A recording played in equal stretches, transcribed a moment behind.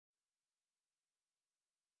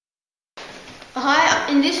Hi,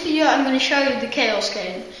 in this video I'm going to show you the chaos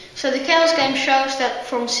game. So the chaos game shows that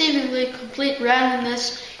from seemingly complete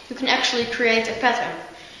randomness you can actually create a pattern.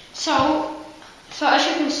 So as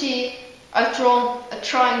you can see, I've drawn a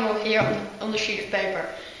triangle here on the sheet of paper.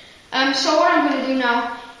 So what I'm going to do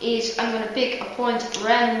now is I'm going to pick a point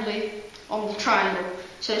randomly on the triangle.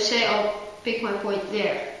 So say I'll pick my point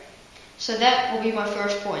there. So that will be my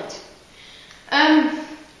first point.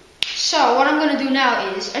 So what I'm going to do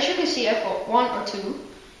now is, as you can see, I've got 1 or 2,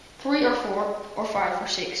 3 or 4, or 5 or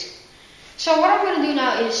 6. So what I'm going to do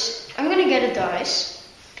now is, I'm going to get a dice,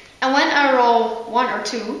 and when I roll 1 or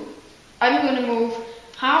 2, I'm going to move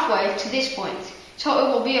halfway to this point. So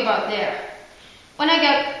it will be about there. When I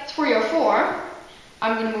get 3 or 4,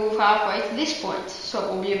 I'm going to move halfway to this point. So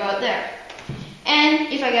it will be about there.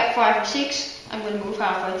 And if I get 5 or 6, I'm going to move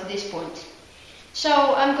halfway to this point.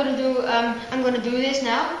 So I'm going to do this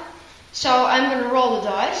now. So I'm going to roll the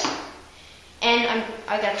dice, and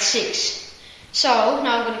I got 6. So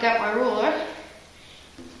now I'm going to get my ruler,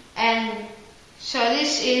 and so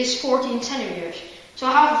this is 14 centimeters. So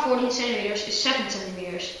half of 14 centimeters is 7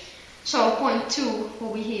 centimeters. So point 2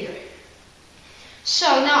 will be here. So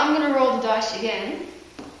now I'm going to roll the dice again,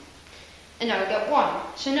 and now I got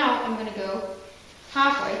 1. So now I'm going to go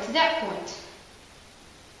halfway to that point,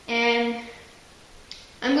 and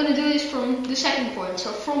I'm going to do this from the second point,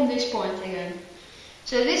 so from this point again.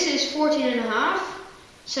 So this is 14.5,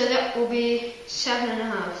 so that will be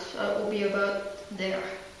 7.5, so it will be about there.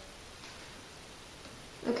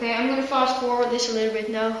 Okay, I'm going to fast forward this a little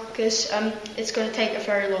bit now, because it's going to take a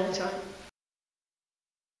very long time.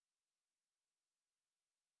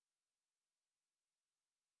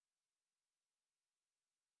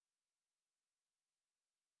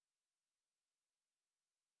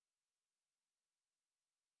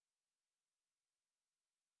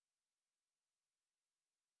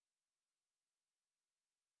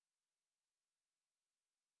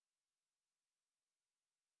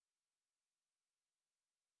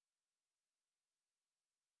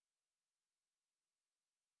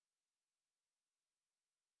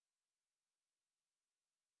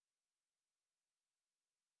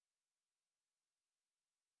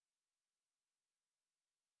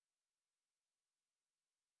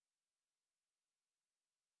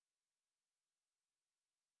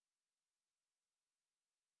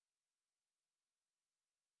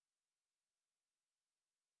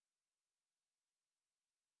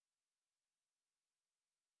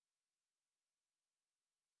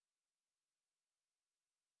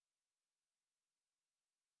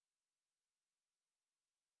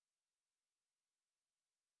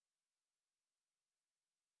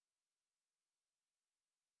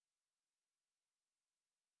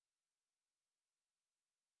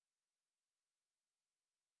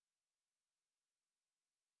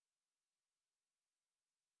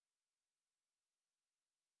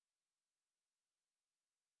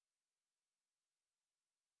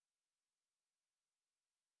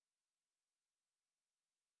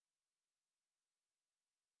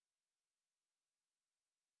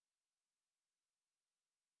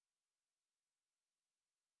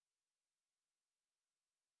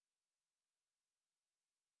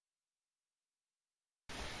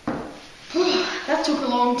 That took a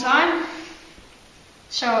long time.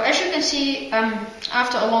 So as you can see,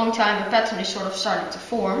 after a long time, a pattern is sort of starting to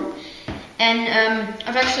form. And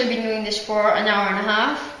I've actually been doing this for an hour and a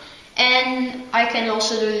half. And I can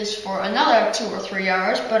also do this for another 2 or 3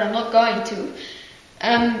 hours, but I'm not going to.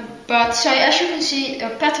 But so as you can see, a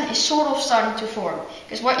pattern is sort of starting to form.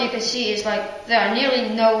 Because what you can see is like there are nearly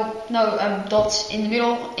no dots in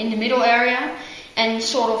the middle area, and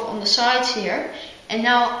sort of on the sides here. And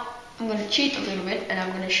now I'm going to cheat a little bit, and I'm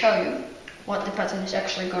going to show you what the pattern is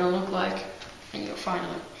actually going to look like in your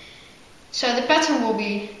final. So the pattern will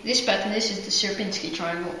be this pattern. This is the Sierpinski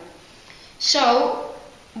triangle. So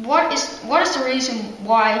what is the reason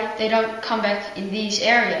why they don't come back in these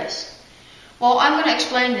areas? Well, I'm going to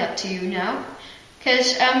explain that to you now,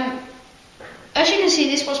 because as you can see,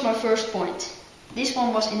 this was my first point. This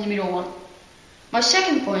one was in the middle one. My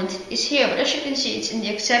second point is here, but as you can see, it's in the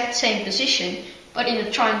exact same position, but in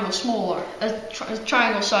a triangle smaller, a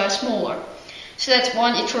triangle size smaller. So that's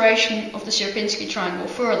one iteration of the Sierpinski triangle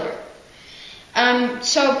further.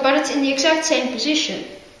 But it's in the exact same position.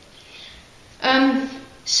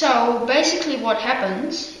 So basically what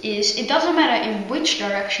happens is, it doesn't matter in which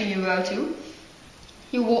direction you go to,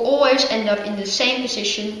 you will always end up in the same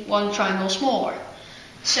position, one triangle smaller.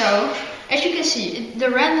 So, as you can see, the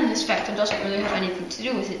randomness factor doesn't really have anything to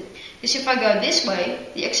do with it. Because if I go this way,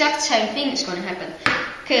 the exact same thing is going to happen.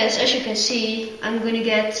 Because as you can see, I'm going to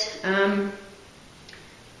get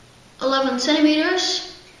 11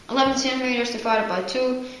 centimeters. 11 centimeters divided by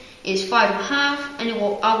 2 is 5.5, and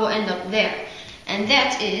I will end up there. And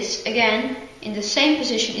that is, again, in the same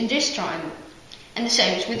position in this triangle. And the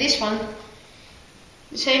same as with this one.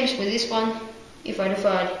 The same as with this one. If I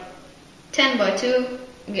divide 10 by 2,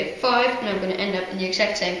 I get 5, and I'm going to end up in the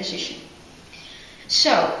exact same position.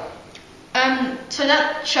 So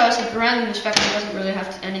that shows that the randomness factor doesn't really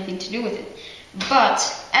have anything to do with it. But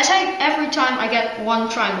every time I get one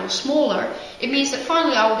triangle smaller, it means that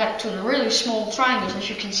finally I will get to the really small triangles, as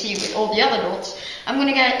you can see with all the other dots. I'm going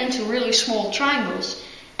to get into really small triangles,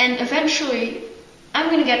 and eventually I'm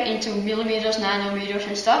going to get into millimeters, nanometers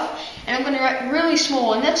and stuff, and I'm going to write really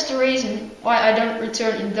small, and that's the reason why I don't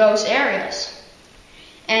return in those areas.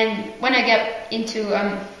 And when I get into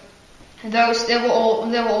those, they will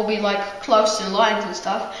all be like close to the lines and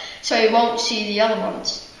stuff, so you won't see the other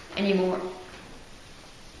ones anymore.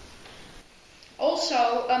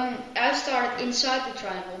 Also, I started inside the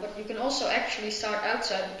triangle, but you can also actually start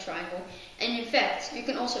outside the triangle, and in fact, you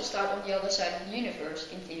can also start on the other side of the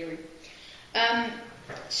universe, in theory.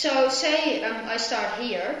 So say I start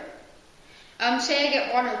here, say I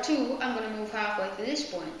get 1 or 2, I'm going to move halfway to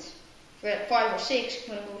this point. If I get 5 or 6,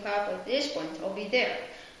 I'm going to move halfway to this point, I'll be there.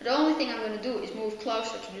 The only thing I'm going to do is move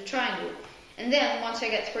closer to the triangle, and then once I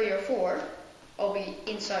get 3 or 4, I'll be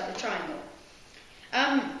inside the triangle.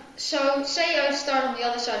 So say I start on the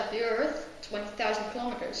other side of the Earth, 20,000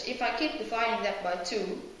 kilometers. If I keep dividing that by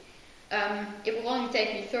 2, it will only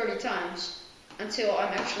take me 30 times until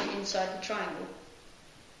I'm actually inside the triangle.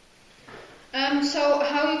 So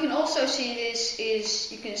how you can also see this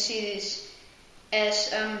is, you can see this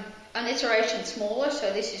as an iteration smaller,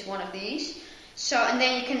 so this is one of these. So, and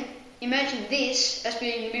then you can imagine this as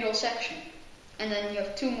being the middle section. And then you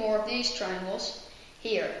have 2 more of these triangles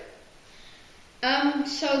here.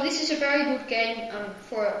 So this is a very good game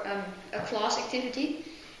for a class activity.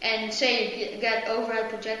 And say you get overhead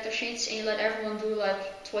projector sheets and you let everyone do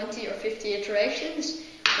like 20 or 50 iterations,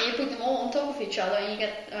 and you put them all on top of each other, and you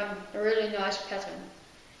get a really nice pattern.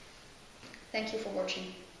 Thank you for watching.